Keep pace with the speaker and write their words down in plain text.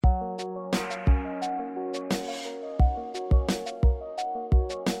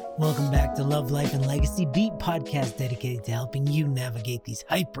Welcome back to Love, Life, and Legacy Beat podcast dedicated to helping you navigate these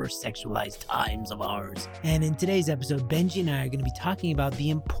hyper-sexualized times of ours. And in today's episode, Benji and I are going to be talking about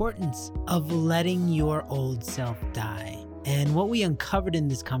the importance of letting your old self die. And what we uncovered in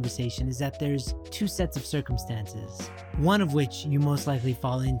this conversation is that there's two sets of circumstances, one of which you most likely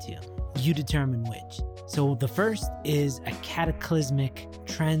fall into. You determine which. So the first is a cataclysmic,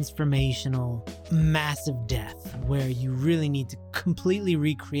 transformational, massive death where you really need to completely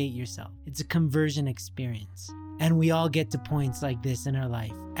recreate yourself. It's a conversion experience. And we all get to points like this in our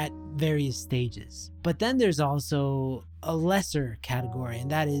life at various stages. But then there's also a lesser category,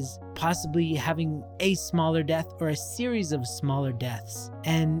 and that is possibly having a smaller death or a series of smaller deaths.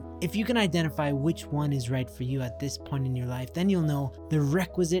 And if you can identify which one is right for you at this point in your life, then you'll know the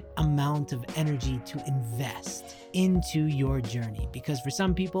requisite amount of energy to invest into your journey. Because for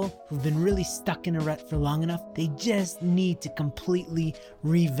some people who've been really stuck in a rut for long enough, they just need to completely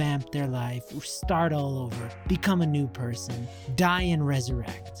revamp their life, start all over, become a new person, die and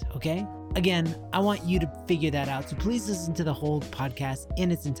resurrect, okay? Again, I want you to figure that out. So please listen to the whole podcast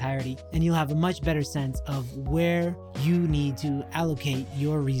in its entirety, and you'll have a much better sense of where you need to allocate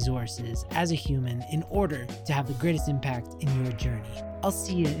your resources as a human in order to have the greatest impact in your journey. I'll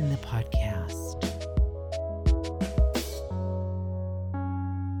see you in the podcast.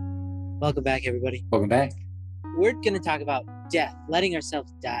 Welcome back, everybody. Welcome back. We're going to talk about death, letting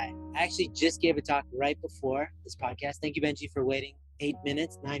ourselves die. I actually just gave a talk right before this podcast. Thank you, Benji, for waiting 8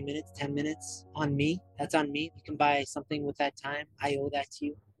 minutes, 9 minutes, 10 minutes on me. That's on me. You can buy something with that time. I owe that to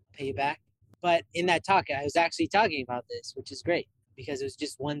you. I'll pay you back. But in that talk, I was actually talking about this, which is great because it was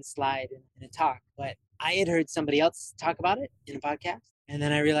just one slide in a talk. But I had heard somebody else talk about it in a podcast. And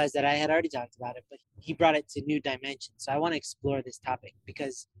then I realized that I had already talked about it, but he brought it to new dimensions. So I want to explore this topic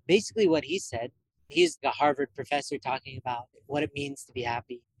because basically what he said, he's a Harvard professor talking about what it means to be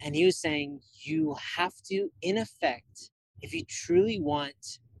happy. And he was saying you have to, in effect, if you truly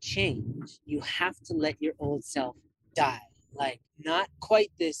want change, you have to let your old self die. Like not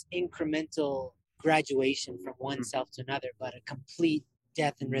quite this incremental graduation from one self to another, but a complete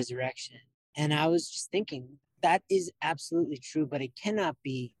death and resurrection. And I was just thinking that is absolutely true, but it cannot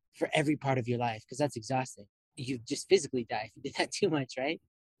be for every part of your life because that's exhausting. You just physically die if you did that too much, right?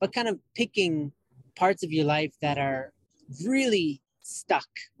 But kind of picking parts of your life that are really stuck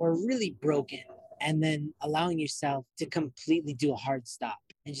or really broken, and then allowing yourself to completely do a hard stop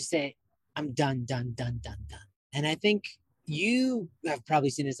and just say, I'm done. And I think you have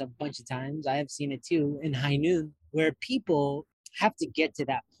probably seen this a bunch of times. I have seen it too in High Noon, where people have to get to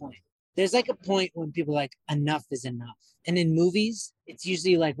that point. There's like a point when people are like, enough is enough. And in movies, it's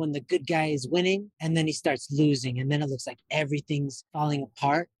usually like when the good guy is winning and then he starts losing. And then it looks like everything's falling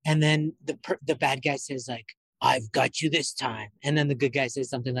apart. And then the bad guy says like, I've got you this time. And then the good guy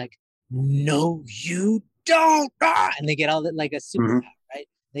says something like, no, you don't. And they get all that like a superpower, right?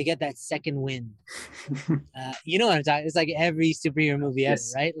 They get that second wind. You know what I'm talking? It's like every superhero movie ever,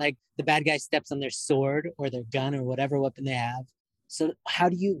 right? Like the bad guy steps on their sword or their gun or whatever weapon they have. So how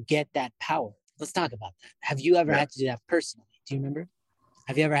do you get that power? Let's talk about that. Have you ever had to do that personally? Do you remember?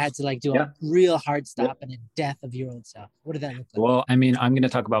 Have you ever had to like do a real hard stop and a death of your old self? What did that look like? Well, I mean, I'm going to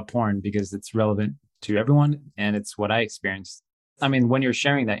talk about porn because it's relevant to everyone and it's what I experienced. I mean, when you're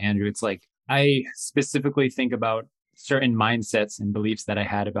sharing that, Andrew, it's like I specifically think about certain mindsets and beliefs that I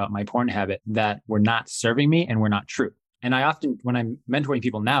had about my porn habit that were not serving me and were not true. And I often, when I'm mentoring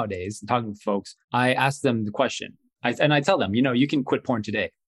people nowadays, talking to folks, I ask them the question. I tell them, you can quit porn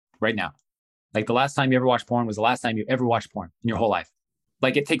today, right now. Like the last time you ever watched porn was the last time you ever watched porn in your whole life.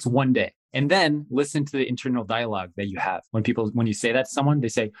 Like it takes one day. And then listen to the internal dialogue that you have. When you say that to someone, they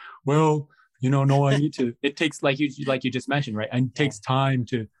say, well, no, I need to, it takes like you just mentioned, right? And it takes time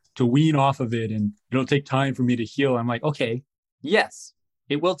to wean off of it. And it'll take time for me to heal. I'm like, okay, yes,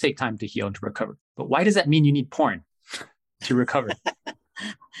 it will take time to heal and to recover. But why does that mean you need porn to recover?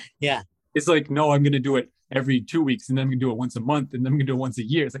 Yeah. It's like, no, I'm going to do it every 2 weeks and then I'm going to do it once a month and then I'm going to do it once a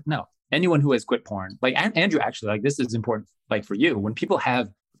year. It's like, no, anyone who has quit porn, like Andrew, actually, like this is important, like for you, when people have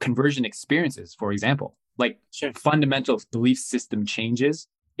conversion experiences, for example, like fundamental belief system changes,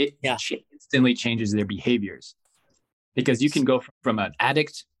 it instantly changes their behaviors because you can go from an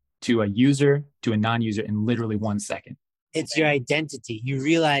addict to a user to a non-user in literally 1 second. It's your identity. You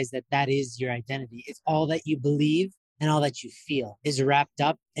realize that is your identity. It's all that you believe and all that you feel is wrapped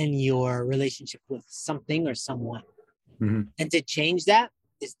up in your relationship with something or someone. Mm-hmm. And to change that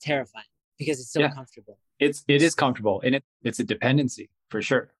is terrifying because it's so comfortable. It is comfortable and it's a dependency for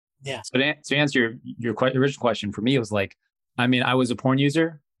sure. Yeah. So to answer your original question, for me, it was like, I mean, I was a porn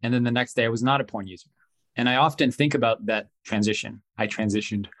user and then the next day I was not a porn user. And I often think about that transition. I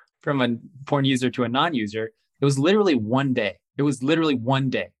transitioned from a porn user to a non-user, it was literally one day. It was literally one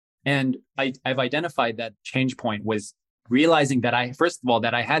day. And I've identified that change point was realizing that first of all,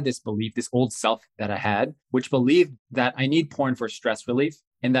 that I had this belief, this old self that I had, which believed that I need porn for stress relief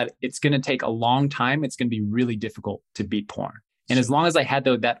and that it's going to take a long time. It's going to be really difficult to beat porn. And as long as I had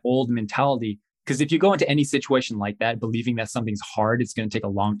that old mentality, because if you go into any situation like that, believing that something's hard, it's going to take a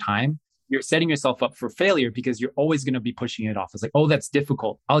long time, you're setting yourself up for failure because you're always going to be pushing it off. It's like, oh, that's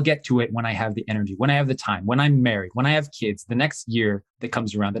difficult. I'll get to it when I have the energy, when I have the time, when I'm married, when I have kids, the next year that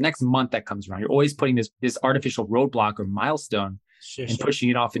comes around, the next month that comes around. You're always putting this artificial roadblock or milestone and pushing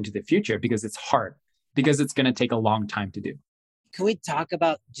it off into the future because it's hard, because it's going to take a long time to do. Can we talk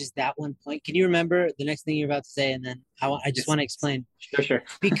about just that one point? Can you remember the next thing you're about to say? And then I just want to explain. Sure.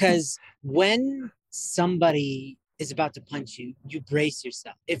 Because when somebody is about to punch you, you brace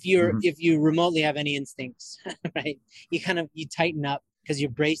yourself. If you remotely have any instincts, right? You tighten up because you're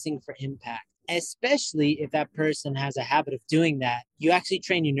bracing for impact. Especially if that person has a habit of doing that, you actually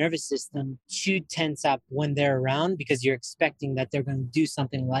train your nervous system to tense up when they're around because you're expecting that they're going to do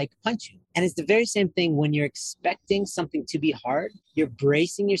something like punch you. And it's the very same thing when you're expecting something to be hard, you're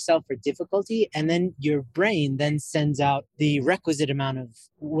bracing yourself for difficulty, and then your brain then sends out the requisite amount of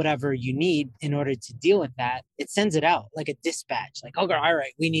whatever you need in order to deal with that. It sends it out like a dispatch, like, okay, all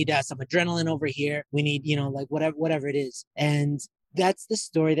right, we need some adrenaline over here. We need, like whatever it is. And that's the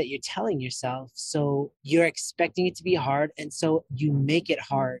story that you're telling yourself. So you're expecting it to be hard. And so you make it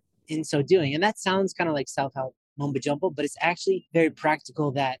hard in so doing. And that sounds kind of like self-help mumbo jumbo, but it's actually very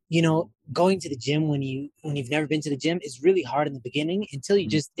practical that, going to the gym when you've never been to the gym is really hard in the beginning until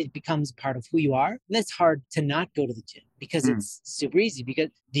it becomes part of who you are. And it's hard to not go to the gym because it's super easy because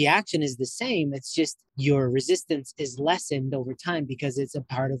the action is the same. It's just your resistance is lessened over time because it's a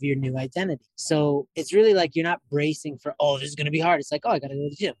part of your new identity. So it's really like you're not bracing for, oh, this is going to be hard. It's like, oh, I got to go to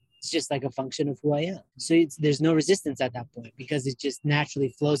the gym. It's just like a function of who I am. So there's no resistance at that point because it just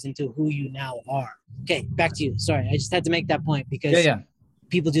naturally flows into who you now are. Okay, back to you. Sorry, I just had to make that point because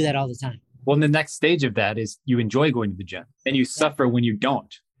people do that all the time. Well, and the next stage of that is you enjoy going to the gym and you suffer when you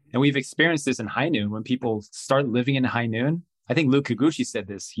don't. And we've experienced this in high noon when people start living in high noon. I think Luke Kikuchi said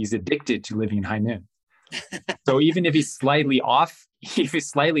this. He's addicted to living in high noon. So even if he's slightly off, he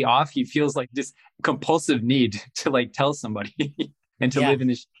feels like this compulsive need to like tell somebody and to live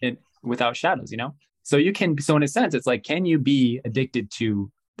in without shadows, So so in a sense, it's like, can you be addicted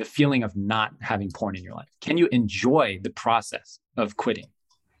to the feeling of not having porn in your life? Can you enjoy the process of quitting?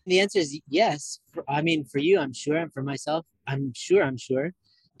 The answer is yes. For you, I'm sure. And for myself, I'm sure.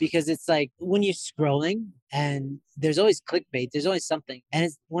 Because it's like when you're scrolling and there's always clickbait, there's always something.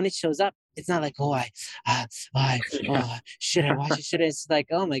 And when it shows up, it's not like, should I watch it? It's like,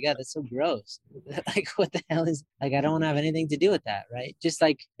 oh my God, that's so gross. Like, what the hell is, like, I don't want to have anything to do with that, right? Just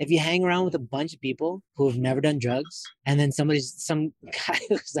like if you hang around with a bunch of people who have never done drugs, and then some guy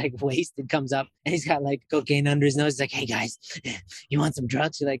who's like wasted comes up and he's got like cocaine under his nose. He's like, hey guys, you want some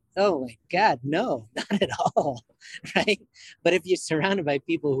drugs? You're like, oh my God, no, not at all, right? But if you're surrounded by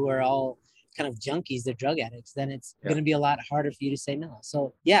people who are all kind of junkies, they're drug addicts, then it's going to be a lot harder for you to say no.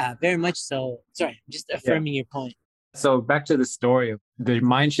 So yeah, very much so. Sorry, I'm just affirming your point. So back to the story of the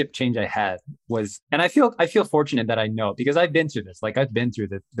mind shift change I had was, and I feel fortunate that I know, because I've been through this. Like I've been through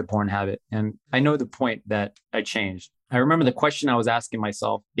the porn habit and I know the point that I changed. I remember the question I was asking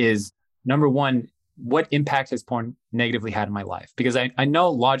myself is, number one, what impact has porn negatively had in my life? Because I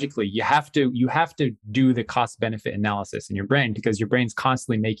know logically you have to do the cost benefit analysis in your brain because your brain's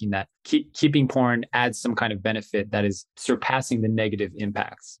constantly making that keeping porn adds some kind of benefit that is surpassing the negative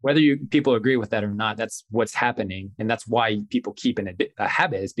impacts. Whether people agree with that or not, that's what's happening. And that's why people keep a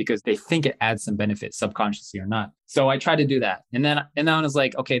habit, is because they think it adds some benefit subconsciously or not. So I tried to do that. And then I was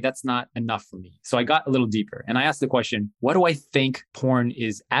like, okay, that's not enough for me. So I got a little deeper and I asked the question, what do I think porn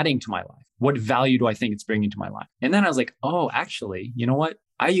is adding to my life? What value do I think it's bringing to my life? And then I was like, oh, actually, you know what?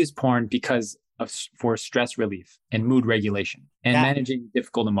 I use porn for stress relief and mood regulation and managing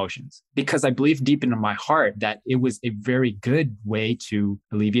difficult emotions, because I believe deep into my heart that it was a very good way to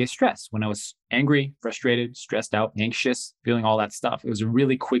alleviate stress. When I was angry, frustrated, stressed out, anxious, feeling all that stuff, it was a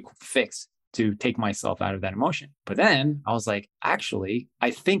really quick fix to take myself out of that emotion. But then I was like, actually,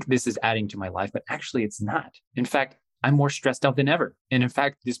 I think this is adding to my life, but actually it's not. In fact, I'm more stressed out than ever. And in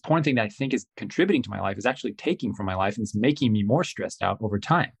fact, this porn thing that I think is contributing to my life is actually taking from my life, and it's making me more stressed out over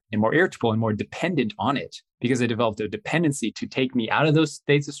time and more irritable and more dependent on it, because I developed a dependency to take me out of those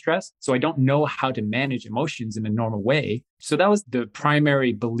states of stress. So I don't know how to manage emotions in a normal way. So that was the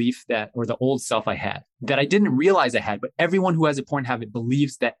primary belief or the old self I had that I didn't realize I had. But everyone who has a porn habit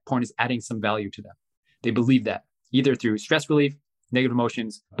believes that porn is adding some value to them. They believe that either through stress relief negative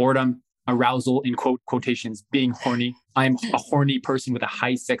emotions, boredom, arousal in quotations, being horny. I'm a horny person with a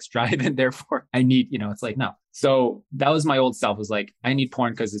high sex drive, and therefore I need, it's like, no. So that was my old self, was like, I need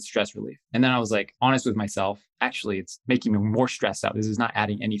porn because it's stress relief. And then I was like, honest with myself, actually, it's making me more stressed out. This is not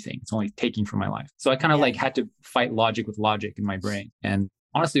adding anything. It's only taking from my life. So I kind of like had to fight logic with logic in my brain. And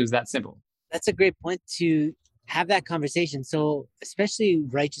honestly, it was that simple. That's a great point to have that conversation. So especially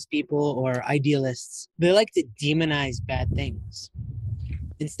righteous people or idealists, they like to demonize bad things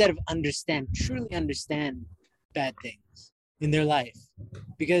instead of truly understand bad things in their life.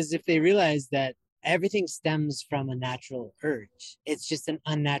 Because if they realize that everything stems from a natural urge, it's just an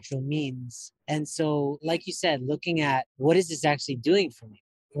unnatural means. And so, like you said, looking at what is this actually doing for me?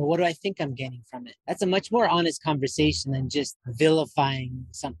 Or what do I think I'm getting from it? That's a much more honest conversation than just vilifying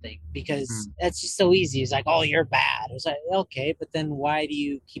something, because that's just so easy. It's like, oh, you're bad. It's like, okay, but then why do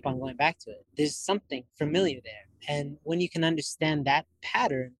you keep on going back to it? There's something familiar there. And when you can understand that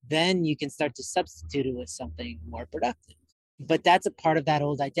pattern, then you can start to substitute it with something more productive. But that's a part of that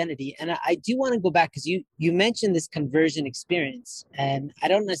old identity. And I do want to go back because you mentioned this conversion experience. And I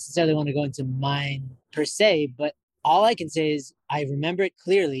don't necessarily want to go into mine per se, but all I can say is I remember it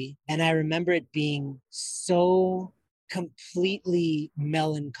clearly. And I remember it being so completely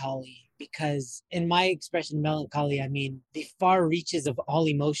melancholy, because in my expression, melancholy, I mean the far reaches of all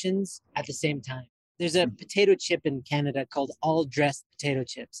emotions at the same time. There's a potato chip in Canada called all dressed potato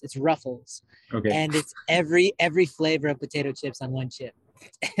chips. It's Ruffles. Okay. And it's every flavor of potato chips on one chip.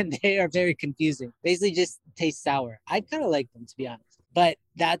 And they are very confusing. Basically just taste sour. I kind of like them, to be honest. But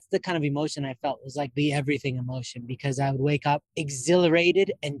that's the kind of emotion I felt, was like the everything emotion, because I would wake up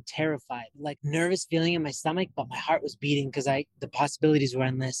exhilarated and terrified, like nervous feeling in my stomach, but my heart was beating because the possibilities were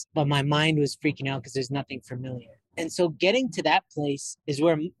endless, but my mind was freaking out because there's nothing familiar. And so getting to that place is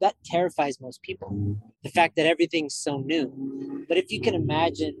where that terrifies most people, the fact that everything's so new. But if you can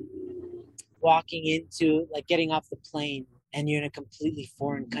imagine walking into, like, getting off the plane and you're in a completely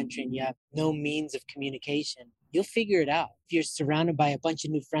foreign country and you have no means of communication, you'll figure it out. If you're surrounded by a bunch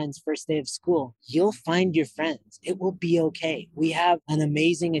of new friends first day of school, you'll find your friends. It will be okay. We have an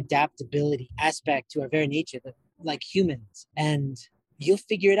amazing adaptability aspect to our very nature, like humans, and you'll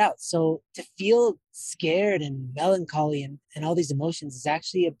figure it out. So to feel scared and melancholy and all these emotions is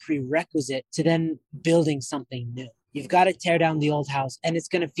actually a prerequisite to then building something new. You've got to tear down the old house, and it's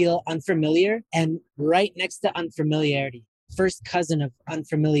going to feel unfamiliar. And right next to unfamiliarity, first cousin of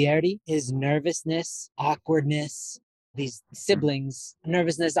unfamiliarity, is nervousness, awkwardness, these siblings,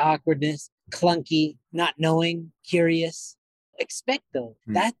 nervousness, awkwardness, clunky, not knowing, curious. Expect those.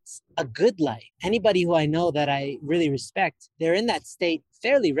 That's a good life. Anybody who I know that I really respect, they're in that state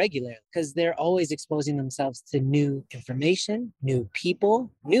fairly regularly because they're always exposing themselves to new information, new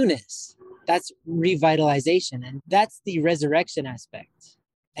people, newness. That's revitalization, and that's the resurrection aspect.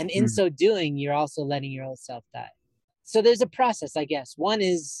 And in so doing, you're also letting your old self die. So there's a process, I guess. One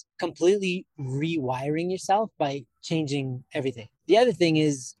is completely rewiring yourself by changing everything. The other thing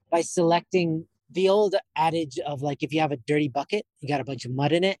is by selecting the old adage of, like, if you have a dirty bucket, you got a bunch of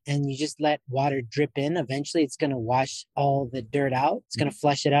mud in it, and you just let water drip in, eventually it's going to wash all the dirt out. It's going to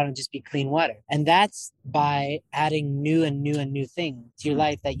flush it out and just be clean water. And that's by adding new things to your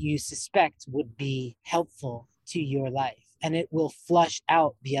life that you suspect would be helpful to your life. And it will flush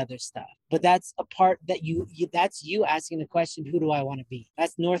out the other stuff. But that's a part that that's you asking the question, who do I want to be?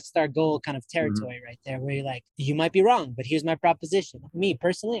 That's North Star goal kind of territory right there, where you're like, you might be wrong, but here's my proposition. Me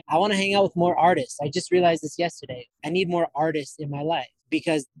personally, I want to hang out with more artists. I just realized this yesterday. I need more artists in my life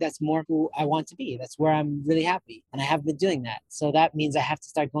because that's more who I want to be. That's where I'm really happy. And I have been doing that. So that means I have to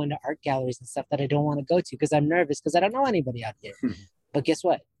start going to art galleries and stuff that I don't want to go to because I'm nervous because I don't know anybody out here. But guess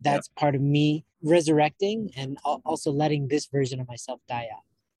what? That's part of me resurrecting and also letting this version of myself die out.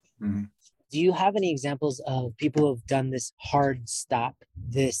 Do you have any examples of people who have done this hard stop,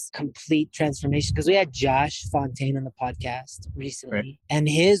 this complete transformation? Because we had Josh Fontaine on the podcast recently, and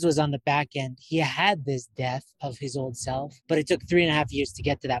his was on the back end. He had this death of his old self, but it took 3.5 years to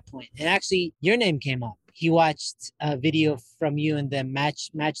get to that point. And actually, your name came up. He watched a video from you in the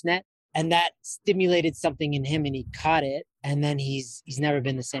MatchNet, and that stimulated something in him, and he caught it. And then he's never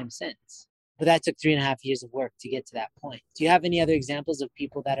been the same since. But that took 3.5 years of work to get to that point. Do you have any other examples of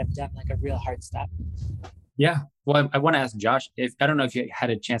people that have done like a real hard stop? Yeah. Well, I want to ask Josh, I don't know if you had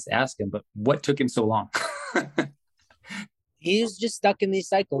a chance to ask him, but what took him so long? He's just stuck in these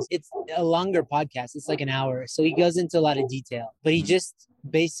cycles. It's a longer podcast. It's like an hour. So he goes into a lot of detail, but he just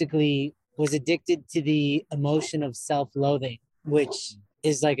basically was addicted to the emotion of self-loathing, which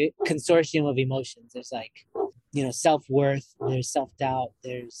is like a consortium of emotions. There's like, self-worth, there's self-doubt,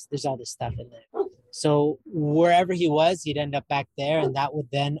 there's all this stuff in there. So wherever he was, he'd end up back there, and that would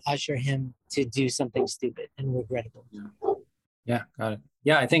then usher him to do something stupid and regrettable. Yeah, got it.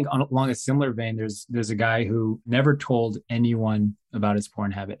 Yeah, I think along a similar vein, there's a guy who never told anyone about his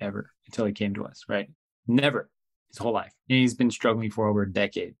porn habit ever until he came to us, right? Never his whole life. And he's been struggling for over a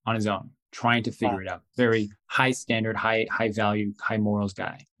decade on his own, trying to figure Wow. it out. Very high standard, high value, high morals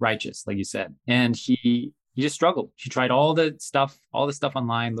guy, righteous, like you said. And he just struggled. He tried all the stuff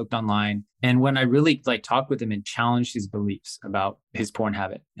online, looked online. And when I really like talked with him and challenged his beliefs about his porn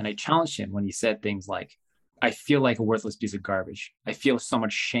habit, and I challenged him when he said things like, I feel like a worthless piece of garbage. I feel so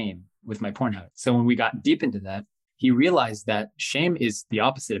much shame with my porn habit. So when we got deep into that, he realized that shame is the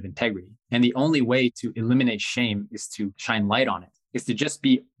opposite of integrity. And the only way to eliminate shame is to shine light on it, is to just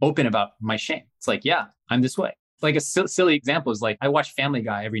be open about my shame. It's like, yeah, I'm this way. Like a silly example is like, I watch Family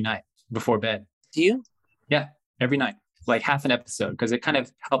Guy every night before bed. Do you? Yeah, every night, like half an episode, because it kind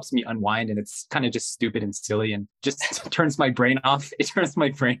of helps me unwind and it's kind of just stupid and silly and just turns my brain off. It turns my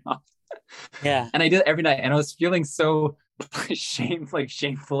brain off. Yeah. And I did it every night. And I was feeling so shameful,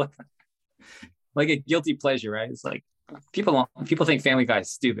 like a guilty pleasure, right? It's like people think Family Guy is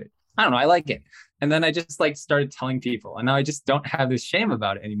stupid. I don't know. I like it. And then I just like started telling people, and now I just don't have this shame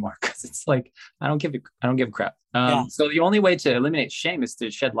about it anymore because it's like I don't give a crap. Yeah. So the only way to eliminate shame is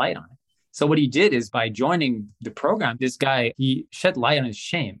to shed light on it. So what he did is by joining the program, this guy, he shed light on his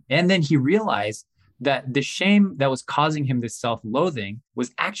shame. And then he realized that the shame that was causing him this self-loathing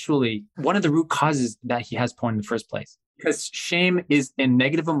was actually one of the root causes that he has porn in the first place. Because shame is a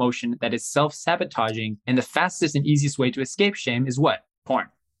negative emotion that is self-sabotaging. And the fastest and easiest way to escape shame is what? Porn.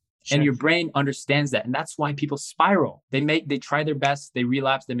 Sure. And your brain understands that. And that's why people spiral. They try their best, they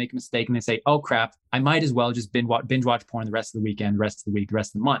relapse, they make a mistake, and they say, oh crap, I might as well just binge watch porn the rest of the weekend, the rest of the week, the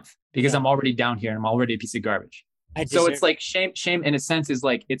rest of the month, because I'm already down here and I'm already a piece of garbage. So it's like shame in a sense is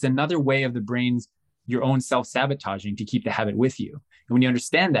like, it's another way of the brain's, your own self-sabotaging to keep the habit with you. And when you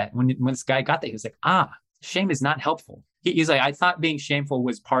understand that, when this guy got that, he was like, shame is not helpful. He's like, I thought being shameful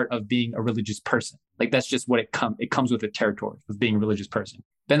was part of being a religious person. Like, that's just what it comes with the territory of being a religious person.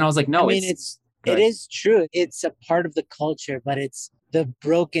 Then I was like, no, I mean, it is true. It's a part of the culture, but it's the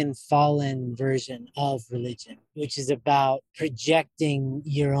broken, fallen version of religion, which is about projecting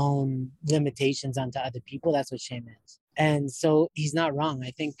your own limitations onto other people. That's what shame is. And so he's not wrong.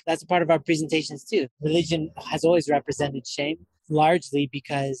 I think that's a part of our presentations too. Religion has always represented shame, largely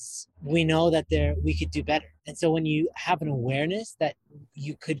because we know that we could do better. And so when you have an awareness that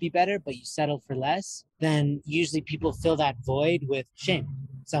you could be better, but you settle for less, then usually people fill that void with shame,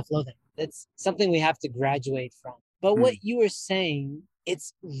 self-loathing. That's something we have to graduate from. But what you were saying,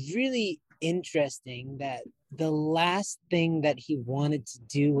 it's really interesting that the last thing that he wanted to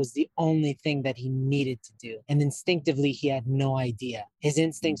do was the only thing that he needed to do. And instinctively, he had no idea. His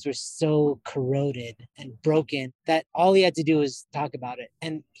instincts were so corroded and broken that all he had to do was talk about it.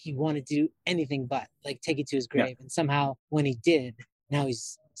 And he wanted to do anything but, like, take it to his grave. And somehow when he did, now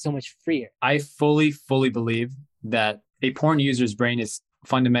he's so much freer. I fully believe that a porn user's brain is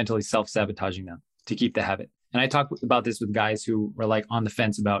fundamentally self-sabotaging them to keep the habit. And I talk about this with guys who were like on the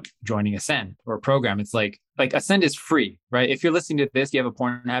fence about joining Ascend or a program. It's like Ascend is free, right? If you're listening to this, you have a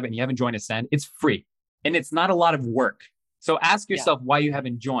porn habit and you haven't joined Ascend, it's free. And it's not a lot of work. So ask yourself why you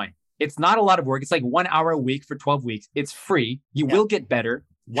haven't joined. It's not a lot of work. It's like 1 hour a week for 12 weeks. It's free. You will get better.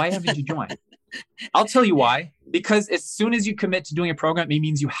 Why haven't you joined? I'll tell you why. Because as soon as you commit to doing a program, it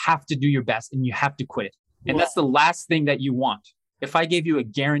means you have to do your best and you have to quit it. And that's the last thing that you want. If I gave you a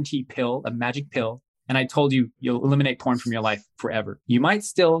guarantee pill, a magic pill, and I told you you'll eliminate porn from your life forever, you might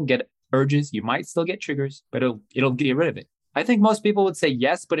still get urges, you might still get triggers, but it'll get rid of it. I think most people would say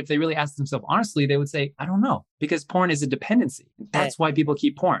yes, but if they really ask themselves honestly, they would say, I don't know, because porn is a dependency. That's why people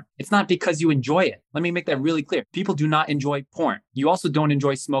keep porn. It's not because you enjoy it. Let me make that really clear. People do not enjoy porn. You also don't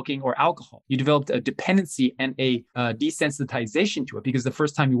enjoy smoking or alcohol. You developed a dependency and a desensitization to it because the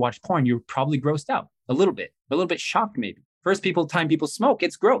first time you watched porn, you were probably grossed out a little bit shocked maybe. First time people smoke,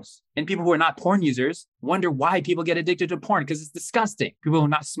 it's gross. And people who are not porn users wonder why people get addicted to porn because it's disgusting. People who are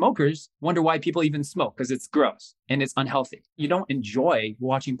not smokers wonder why people even smoke because it's gross and it's unhealthy. You don't enjoy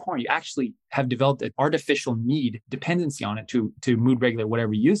watching porn. You actually have developed an artificial dependency on it to mood regulate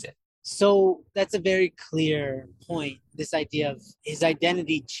whatever you use it. So that's a very clear point. This idea of his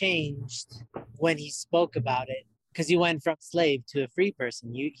identity changed when he spoke about it, because he went from slave to a free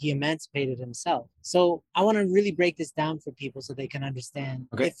person. He emancipated himself. So I want to really break this down for people so they can understand.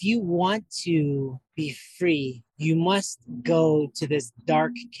 Okay. If you want to be free, you must go to this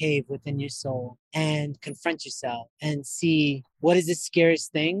dark cave within your soul and confront yourself and see, what is the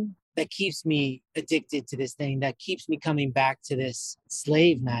scariest thing that keeps me addicted to this thing, that keeps me coming back to this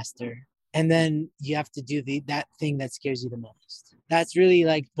slave master? And then you have to do that thing that scares you the most. That's really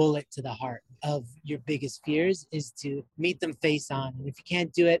like bullet to the heart of your biggest fears, is to meet them face on. And if you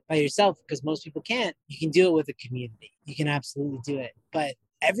can't do it by yourself, because most people can't, you can do it with a community. You can absolutely do it. But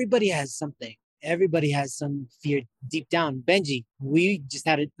everybody has something. Everybody has some fear deep down. Benji, we just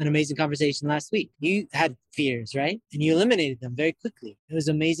had an amazing conversation last week. You had fears, right? And you eliminated them very quickly. It was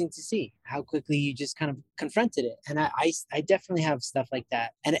amazing to see how quickly you just kind of confronted it. And I definitely have stuff like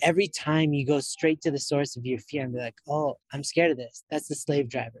that. And every time you go straight to the source of your fear and be like, oh, I'm scared of this. That's the slave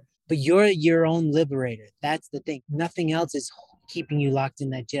driver. But you're your own liberator. That's the thing. Nothing else is keeping you locked in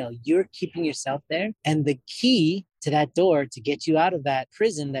that jail. You're keeping yourself there. And the key to that door to get you out of that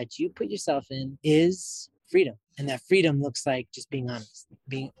prison that you put yourself in is freedom. And that freedom looks like just being honest,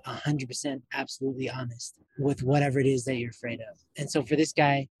 being 100% absolutely honest with whatever it is that you're afraid of. And so for this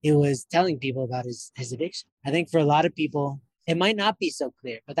guy, it was telling people about his addiction. I think for a lot of people, it might not be so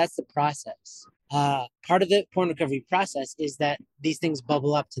clear, but that's the process. Part of the porn recovery process is that these things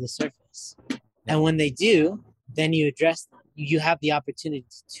bubble up to the surface. And when they do, then you address them. You have the opportunity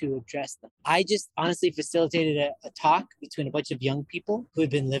to address them. I just honestly facilitated a talk between a bunch of young people who had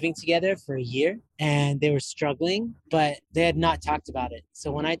been living together for a year, and they were struggling, but they had not talked about it.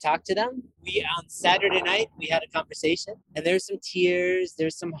 So when I talked to them, on Saturday night, we had a conversation, and there's some tears,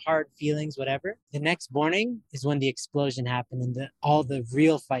 there's some hard feelings, whatever. The next morning is when the explosion happened and all the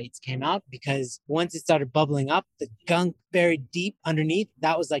real fights came out, because once it started bubbling up, the gunk buried deep underneath,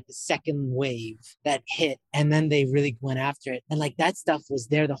 that was like the second wave that hit. And then they really went after it. And like that stuff was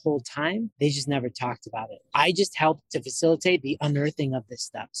there the whole time. They just never talked about it. I just helped to facilitate the unearthing of this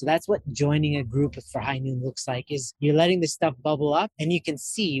stuff. So that's what joining a group for High Noon looks like, is you're letting this stuff bubble up and you can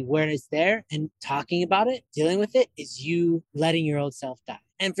see where it's there, and talking about it, dealing with it, is you letting your old self die.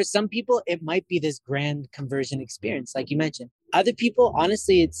 And for some people, it might be this grand conversion experience, like you mentioned. Other people,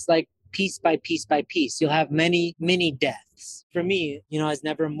 honestly, it's like piece by piece by piece. You'll have many, many deaths. For me, I was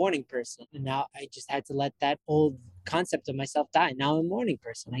never a morning person. And now I just had to let that old concept of myself die. Now I'm a morning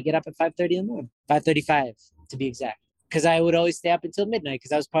person. I get up at 5:30 in the morning, 5:35 to be exact. Because I would always stay up until midnight because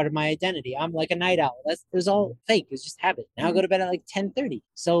that was part of my identity. I'm like a night owl. It was all fake. It was just habit. Now I go to bed at like 10:30.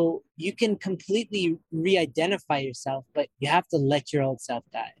 So you can completely re-identify yourself, but you have to let your old self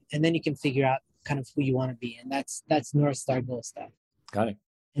die. And then you can figure out kind of who you want to be. And that's North Star goal stuff. Got it.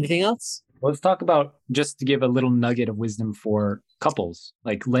 Anything else? Let's talk about, just to give a little nugget of wisdom for couples,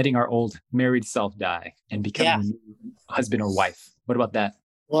 like letting our old married self die and becoming a new husband or wife. What about that?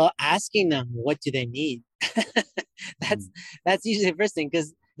 Well, asking them, what do they need? That's usually the first thing,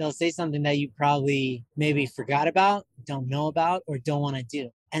 because they'll say something that you probably maybe forgot about, don't know about, or don't want to do.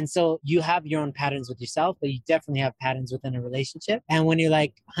 And so you have your own patterns with yourself, but you definitely have patterns within a relationship. And when you're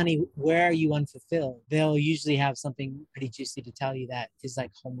like, honey, where are you unfulfilled? They'll usually have something pretty juicy to tell you that is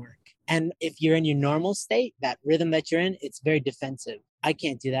like homework. And if you're in your normal state, that rhythm that you're in, it's very defensive. I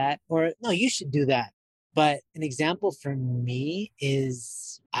can't do that. Or no, you should do that. But an example for me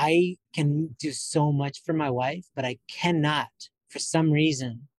is I can do so much for my wife, but I cannot, for some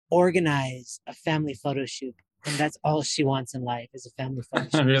reason, organize a family photo shoot. And that's all she wants in life, is a family photo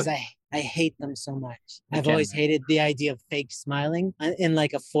shoot. Because I hate them so much. I've always hated the idea of fake smiling in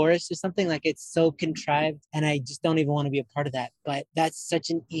like a forest or something. Like, it's so contrived, and I just don't even want to be a part of that. But that's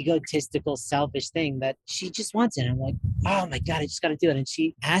such an egotistical, selfish thing that she just wants it. And I'm like, oh my God, I just got to do it. And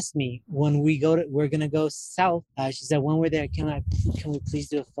she asked me when we're going to go south. She said, when we're there, can we please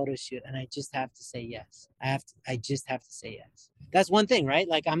do a photo shoot? And I just have to say yes. I just have to say yes. That's one thing, right?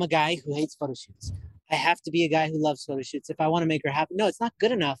 Like, I'm a guy who hates photo shoots. I have to be a guy who loves photo shoots. If I want to make her happy, no, it's not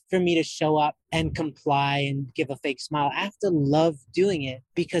good enough for me to show up and comply and give a fake smile. I have to love doing it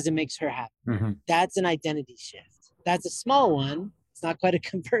because it makes her happy. Mm-hmm. That's an identity shift. That's a small one. It's not quite a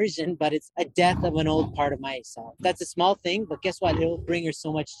conversion, but it's a death of an old part of myself. That's a small thing, but guess what? It'll bring her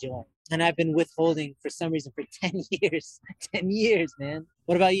so much joy. And I've been withholding for some reason for 10 years. 10 years, man.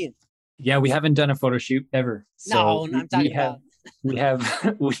 What about you? Yeah, we haven't done a photo shoot ever. So no, I'm talking about.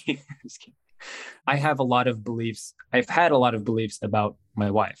 I have a lot of beliefs. I've had a lot of beliefs about my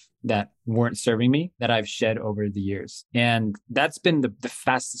wife that weren't serving me, that I've shed over the years. And that's been the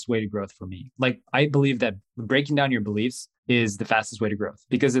fastest way to growth for me. Like, I believe that breaking down your beliefs is the fastest way to growth,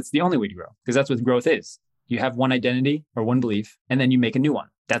 because it's the only way to grow, because that's what growth is. You have one identity or one belief, and then you make a new one.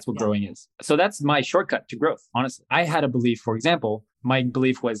 That's what growing is. So that's my shortcut to growth. Honestly, I had a belief, for example, my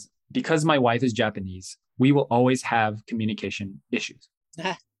belief was, because my wife is Japanese, we will always have communication issues.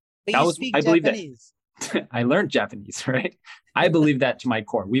 I believe that. I learned Japanese, right? I believe that to my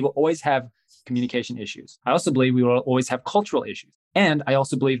core. We will always have communication issues. I also believe we will always have cultural issues. And I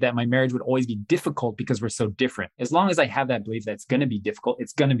also believe that my marriage would always be difficult because we're so different. As long as I have that belief that it's going to be difficult,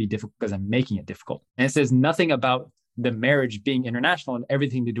 it's going to be difficult because I'm making it difficult. And it says nothing about the marriage being international and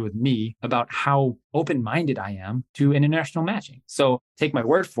everything to do with me about how open-minded I am to international matching. So take my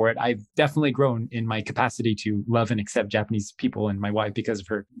word for it. I've definitely grown in my capacity to love and accept Japanese people and my wife because of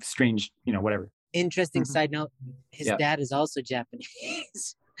her strange, whatever. Interesting side note, his dad is also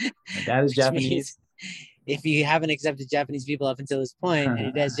Japanese. My dad is Japanese. If you haven't accepted Japanese people up until this point, and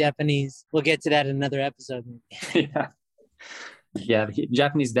your dad's Japanese, we'll get to that in another episode. Yeah,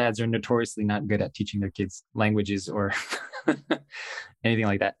 Japanese dads are notoriously not good at teaching their kids languages or anything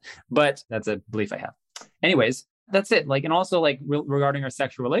like that. But that's a belief I have. Anyways, that's it. And also regarding our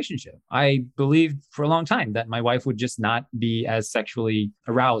sexual relationship, I believed for a long time that my wife would just not be as sexually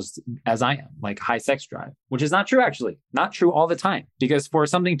aroused as I am, like high sex drive, which is not true, actually. Not true all the time. Because for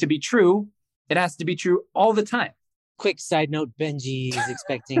something to be true, it has to be true all the time. Quick side note, Benji is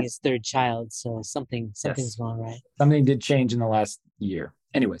expecting his third child, so something's wrong, right? Something did change in the last year.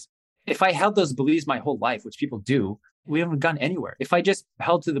 Anyways, if I held those beliefs my whole life, which people do, we haven't gone anywhere. If I just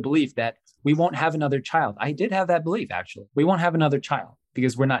held to the belief that we won't have another child, I did have that belief, actually. We won't have another child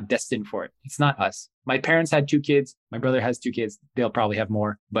because we're not destined for it. It's not us. My parents had 2 kids. My brother has 2 kids. They'll probably have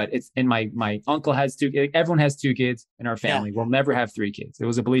more, but my uncle has 2. Everyone has 2 kids in our family. We'll never have 3 kids. It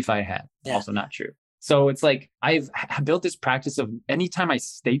was a belief I had. Also not true. So it's like I've built this practice of anytime I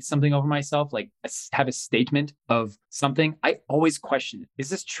state something over myself, have a statement of something, I always question it. Is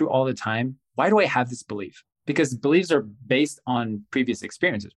this true all the time? Why do I have this belief? Because beliefs are based on previous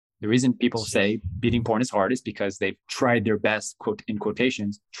experiences. The reason people say beating porn is hard is because they've tried their best, quote in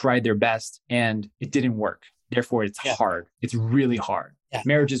quotations, tried their best, and it didn't work. Therefore, it's hard. It's really hard. Yeah.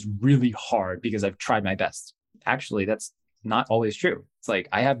 Marriage is really hard because I've tried my best. Actually, that's not always true. It's like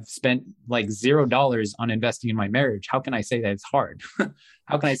I have spent $0 on investing in my marriage. How can I say that it's hard?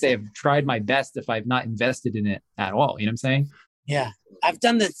 How can I say I've tried my best if I've not invested in it at all? You know what I'm saying? Yeah. I've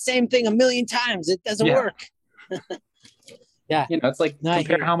done the same thing a million times. It doesn't work. Yeah. It's like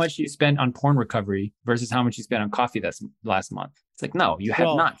compare how much you spent on porn recovery versus how much you spent on coffee this last month. It's like, no, you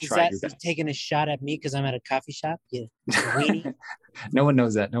have not tried your best. Taking a shot at me because I'm at a coffee shop? Yeah. Weenie. No one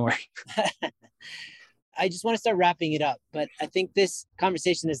knows that. Don't worry. I just want to start wrapping it up, but I think this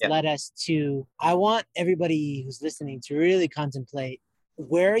conversation has led us to, I want everybody who's listening to really contemplate,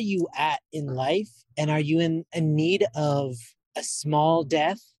 where are you at in life? And are you in need of a small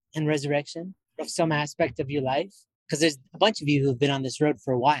death and resurrection of some aspect of your life? Because there's a bunch of you who have been on this road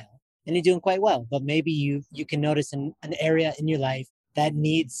for a while and you're doing quite well, but maybe you can notice an area in your life that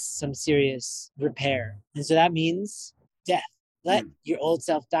needs some serious repair. And so that means death. Let your old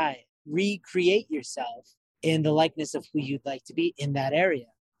self die. Recreate yourself in the likeness of who you'd like to be in that area.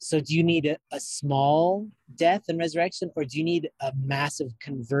 So do you need a small death and resurrection, or do you need a massive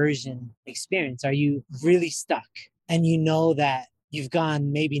conversion experience? Are you really stuck and you know that you've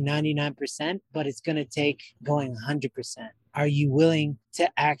gone maybe 99%, but it's going to take going 100%? Are you willing to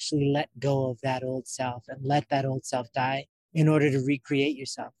actually let go of that old self and let that old self die in order to recreate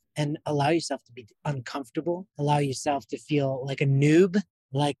yourself and allow yourself to be uncomfortable, allow yourself to feel like a noob,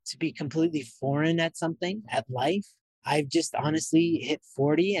 like to be completely foreign at something, at life? I've just honestly hit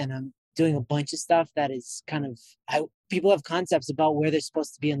 40 and I'm doing a bunch of stuff that is kind of, people have concepts about where they're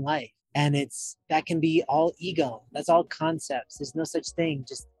supposed to be in life. And that can be all ego. That's all concepts. There's no such thing.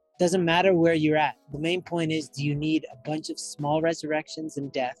 Just doesn't matter where you're at. The main point is, do you need a bunch of small resurrections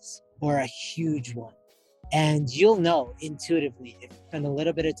and deaths or a huge one? And you'll know intuitively if you spend a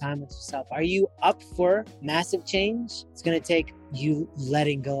little bit of time with yourself. Are you up for massive change? It's going to take you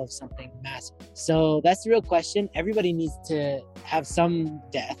letting go of something massive. So that's the real question. Everybody needs to have some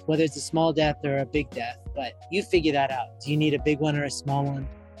death, whether it's a small death or a big death, but you figure that out. Do you need a big one or a small one?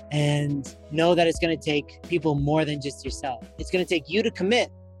 And know that it's going to take people more than just yourself. It's going to take you to commit,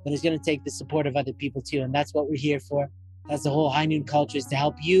 but it's going to take the support of other people too. And that's what we're here for. That's the whole High Noon culture, is to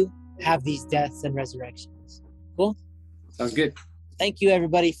help you have these deaths and resurrections. Cool? Sounds good. Thank you,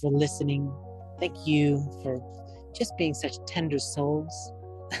 everybody, for listening. Thank you for just being such tender souls.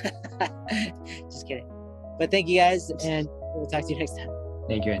 Just kidding. But thank you, guys, and we'll talk to you next time.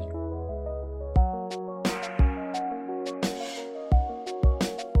 Thank you, Andrew.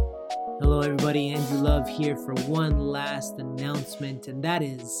 Hello, everybody. Andrew Love here for one last announcement, and that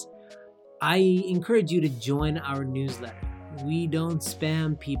is, I encourage you to join our newsletter. We don't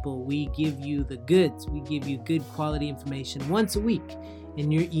spam people. We give you the goods. We give you good quality information once a week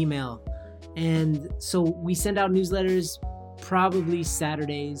in your email. And so we send out newsletters probably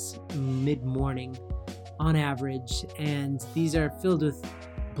Saturdays, mid-morning on average. And these are filled with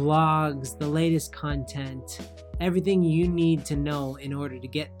blogs, the latest content, everything you need to know in order to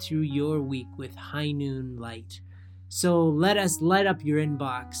get through your week with High Noon Light. So let us light up your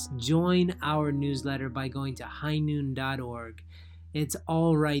inbox. Join our newsletter by going to highnoon.org. It's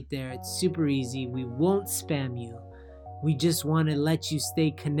all right there. It's super easy. We won't spam you. We just want to let you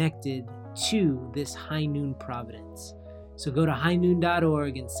stay connected to this High Noon Providence. So go to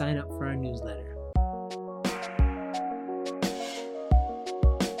highnoon.org and sign up for our newsletter.